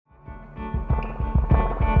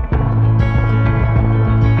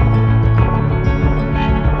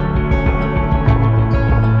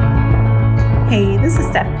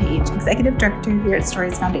Steph Page, Executive Director here at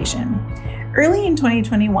Stories Foundation. Early in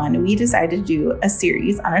 2021, we decided to do a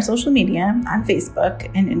series on our social media, on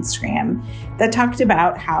Facebook and Instagram, that talked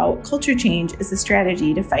about how culture change is a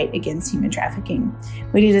strategy to fight against human trafficking.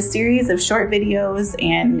 We did a series of short videos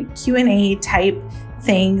and Q&A type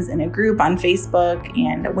things in a group on Facebook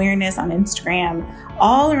and awareness on Instagram,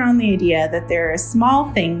 all around the idea that there are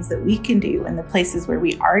small things that we can do in the places where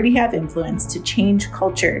we already have influence to change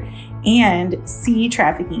culture and see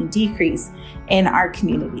trafficking decrease in our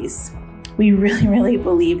communities. We really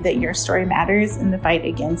believe that your story matters in the fight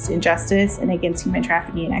against injustice and against human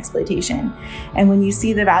trafficking and exploitation. And when you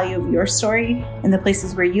see the value of your story in the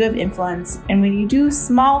places where you have influence, and when you do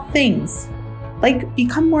small things, like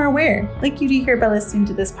become more aware, like you do here by listening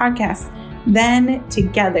to this podcast, then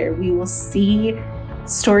together we will see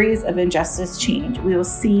stories of injustice change. We will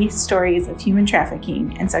see stories of human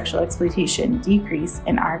trafficking and sexual exploitation decrease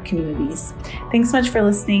in our communities. Thanks so much for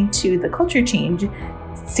listening to the Culture Change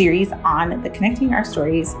series on the Connecting Our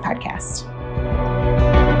Stories podcast.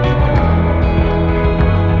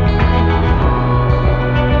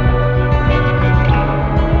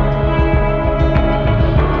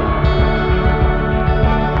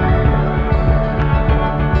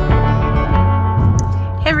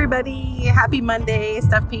 Happy Monday.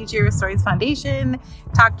 Steph Page here with Stories Foundation,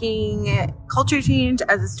 talking culture change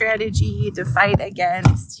as a strategy to fight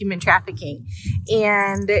against human trafficking.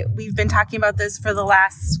 And we've been talking about this for the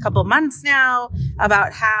last couple months now,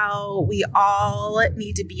 about how we all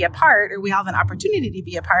need to be a part, or we all have an opportunity to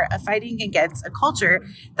be a part of fighting against a culture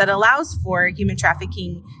that allows for human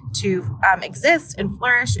trafficking to exist and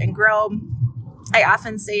flourish and grow. I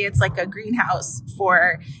often say it's like a greenhouse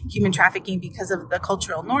for human trafficking because of the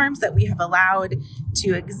cultural norms that we have allowed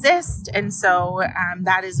to exist. And so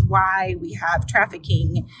that is why we have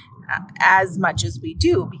trafficking as much as we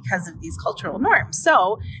do, because of these cultural norms.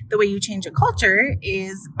 So the way you change a culture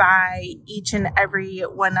is by each and every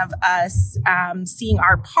one of us seeing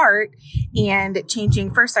our part and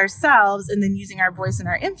changing first ourselves, and then using our voice and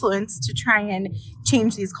our influence to try and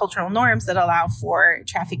change these cultural norms that allow for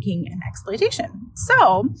trafficking and exploitation.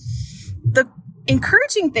 So the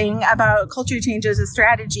encouraging thing about culture change as a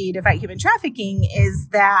strategy to fight human trafficking is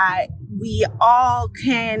that we all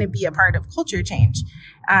can be a part of culture change.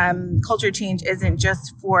 Culture change isn't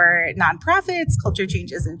just for nonprofits. Culture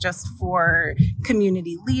change isn't just for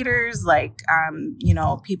community leaders, like,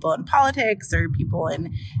 people in politics, or people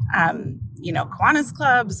in, Kiwanis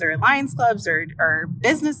clubs or Lions clubs, or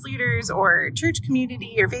business leaders, or church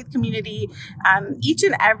community or faith community. Each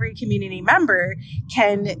and every community member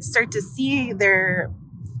can start to see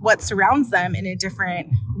what surrounds them in a different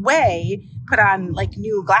way, put on like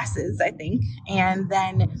new glasses, I think, and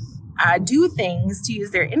then do things to use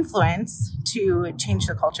their influence to change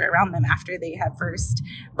the culture around them after they have first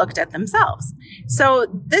looked at themselves. So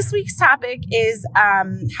this week's topic is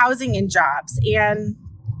housing and jobs. And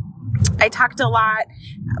I talked a lot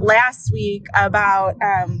last week about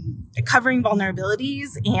covering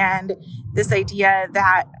vulnerabilities, and this idea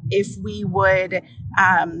that if we would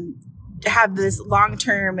have this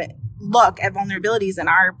long-term look at vulnerabilities and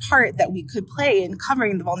our part that we could play in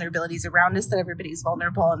covering the vulnerabilities around us, that everybody's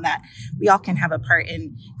vulnerable, and that we all can have a part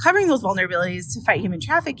in covering those vulnerabilities to fight human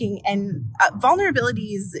trafficking. And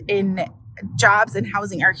vulnerabilities in jobs and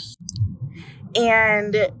housing are huge.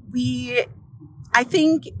 And I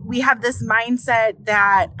think we have this mindset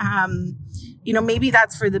that maybe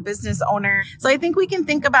that's for the business owner. So I think we can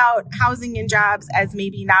think about housing and jobs as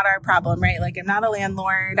maybe not our problem, right? Like, I'm not a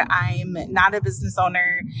landlord. I'm not a business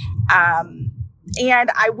owner.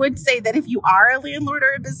 And I would say that if you are a landlord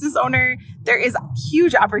or a business owner, there is a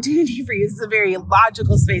huge opportunity for you. It's a very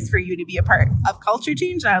logical space for you to be a part of culture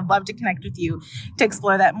change. And I'd love to connect with you to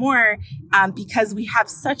explore that more, because we have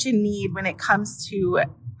such a need when it comes to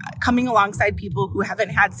coming alongside people who haven't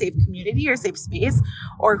had safe community or safe space,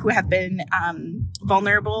 or who have been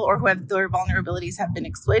vulnerable, or who have their vulnerabilities have been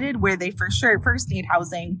exploited, where they for sure first need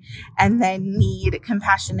housing and then need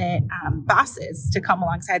compassionate bosses to come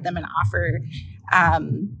alongside them and offer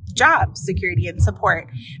job security and support.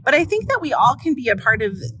 But I think that we all can be a part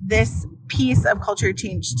of this piece of culture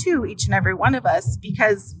change too, each and every one of us,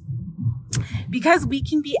 because we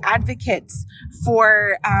can be advocates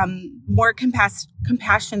for more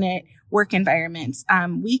compassionate work environments.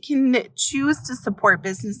 We can choose to support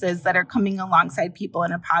businesses that are coming alongside people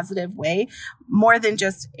in a positive way, more than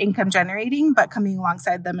just income generating, but coming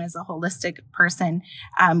alongside them as a holistic person.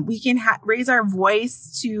 We can raise our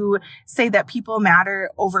voice to say that people matter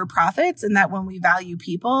over profits, and that when we value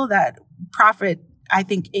people, that profit I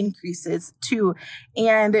think increases too.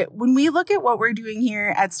 And when we look at what we're doing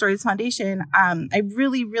here at Stories Foundation, I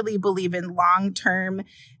really, really believe in long-term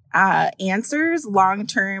answers,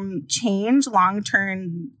 long-term change,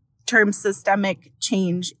 long-term systemic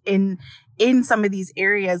change in some of these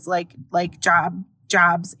areas like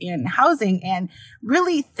jobs and housing. And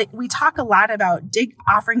really, we talk a lot about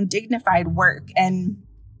offering dignified work. And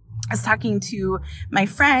I was talking to my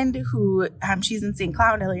friend who, she's in St.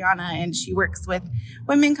 Cloud, Eliana, and she works with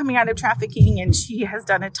women coming out of trafficking. And she has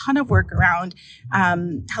done a ton of work around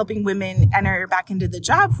helping women enter back into the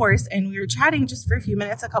job force. And we were chatting just for a few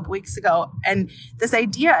minutes a couple weeks ago. And this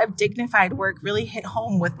idea of dignified work really hit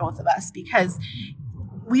home with both of us, because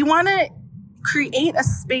we want to create a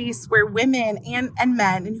space where women and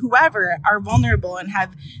men and whoever are vulnerable and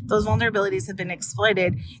have those vulnerabilities have been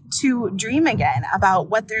exploited to dream again about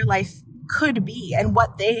what their life could be and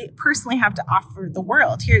what they personally have to offer the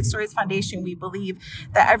world. Here at Stories Foundation, we believe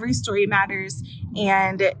that every story matters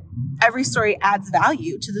and every story adds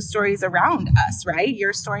value to the stories around us, right?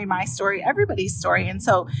 Your story, my story, everybody's story. And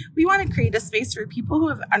so we want to create a space for people who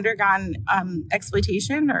have undergone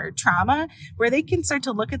exploitation or trauma, where they can start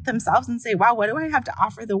to look at themselves and say, wow, what do I have to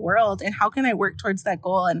offer the world? And how can I work towards that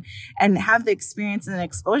goal and have the experience and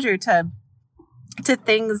exposure to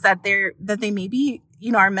things that they maybe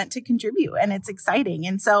are meant to contribute, and it's exciting.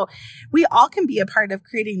 And so we all can be a part of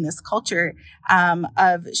creating this culture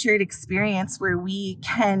of shared experience where we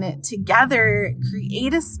can together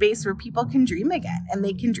create a space where people can dream again and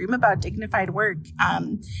they can dream about dignified work.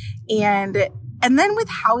 And then with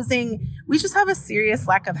housing, we just have a serious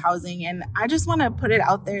lack of housing. And I just want to put it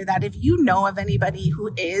out there that if you know of anybody who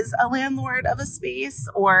is a landlord of a space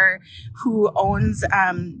or who owns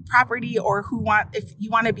property, or if you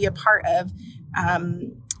want to be a part of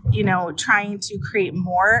trying to create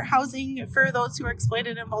more housing for those who are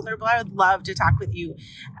exploited and vulnerable, I would love to talk with you.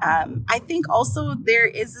 I think also there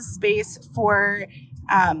is a space for,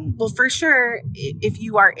 for sure, if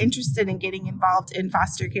you are interested in getting involved in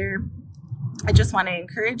foster care, I just want to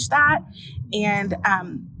encourage that. And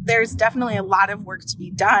there's definitely a lot of work to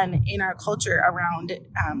be done in our culture around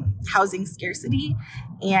housing scarcity.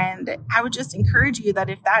 And I would just encourage you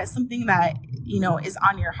that if that is something that, is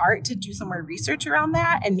on your heart, to do some more research around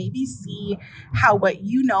that and maybe see how what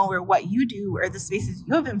you know or what you do or the spaces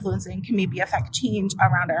you have influence in can maybe affect change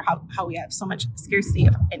around how we have so much scarcity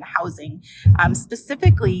in housing,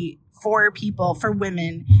 specifically for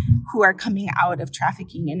women who are coming out of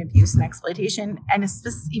trafficking and abuse and exploitation, and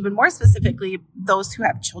even more specifically, those who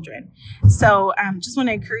have children. So just want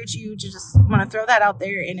to encourage you to just want to throw that out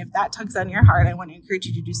there. And if that tugs on your heart, I want to encourage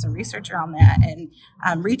you to do some research around that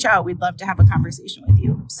and reach out. We'd love to have a conversation with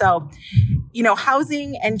you. So,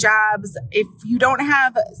 housing and jobs, if you don't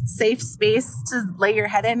have safe space to lay your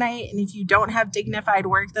head at night, and if you don't have dignified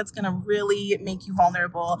work, that's going to really make you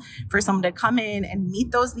vulnerable for someone to come in and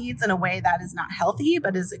meet those needs in a way that is not healthy,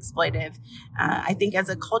 but is exploitive. I think as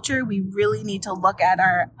a culture, we really need to look at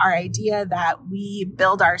our idea that we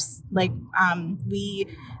build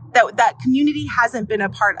that community hasn't been a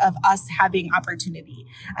part of us having opportunity.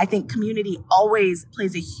 I think community always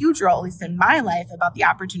plays a huge role, at least in my life, about the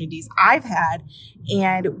opportunities I've had.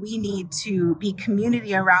 And we need to be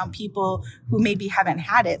community around people who maybe haven't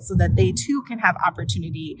had it, so that they too can have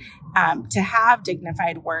opportunity to have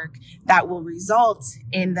dignified work that will result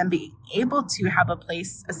in them being able to have a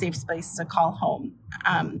safe space to call home.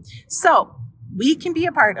 So we can be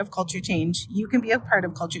a part of culture change. You can be a part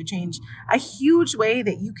of culture change. A huge way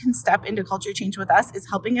that you can step into culture change with us is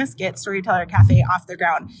helping us get Storyteller Cafe off the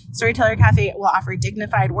ground. Storyteller Cafe will offer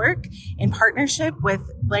dignified work in partnership with,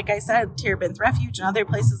 like I said, Terebinth Refuge and other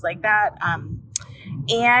places like that.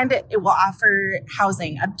 And it will offer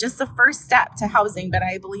housing, just the first step to housing, but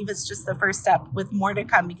I believe it's just the first step with more to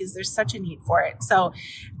come because there's such a need for it. So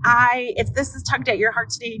if this is tugged at your heart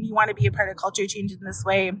today and you want to be a part of culture change in this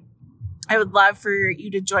way, I would love for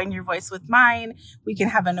you to join your voice with mine. We can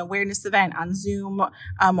have an awareness event on Zoom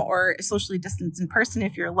or socially distanced in person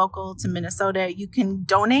if you're local to Minnesota. You can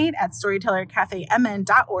donate at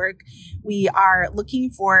storytellercafemn.org. We are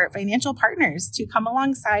looking for financial partners to come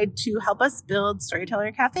alongside to help us build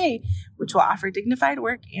Storyteller Cafe, which will offer dignified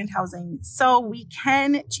work and housing. So we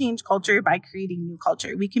can change culture by creating new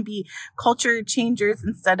culture. We can be culture changers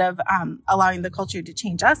instead of allowing the culture to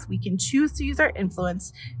change us. We can choose to use our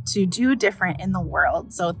influence to do different in the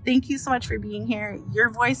world. So thank you so much for being here.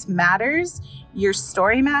 Your voice matters. Your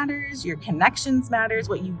story matters. Your connections matters.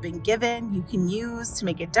 What you've been given, you can use to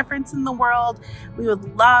make a difference in the world. We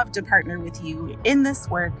would love to partner with you in this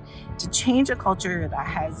work to change a culture that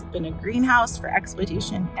has been a greenhouse for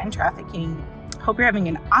exploitation and trafficking. Hope you're having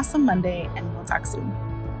an awesome Monday, and we'll talk soon.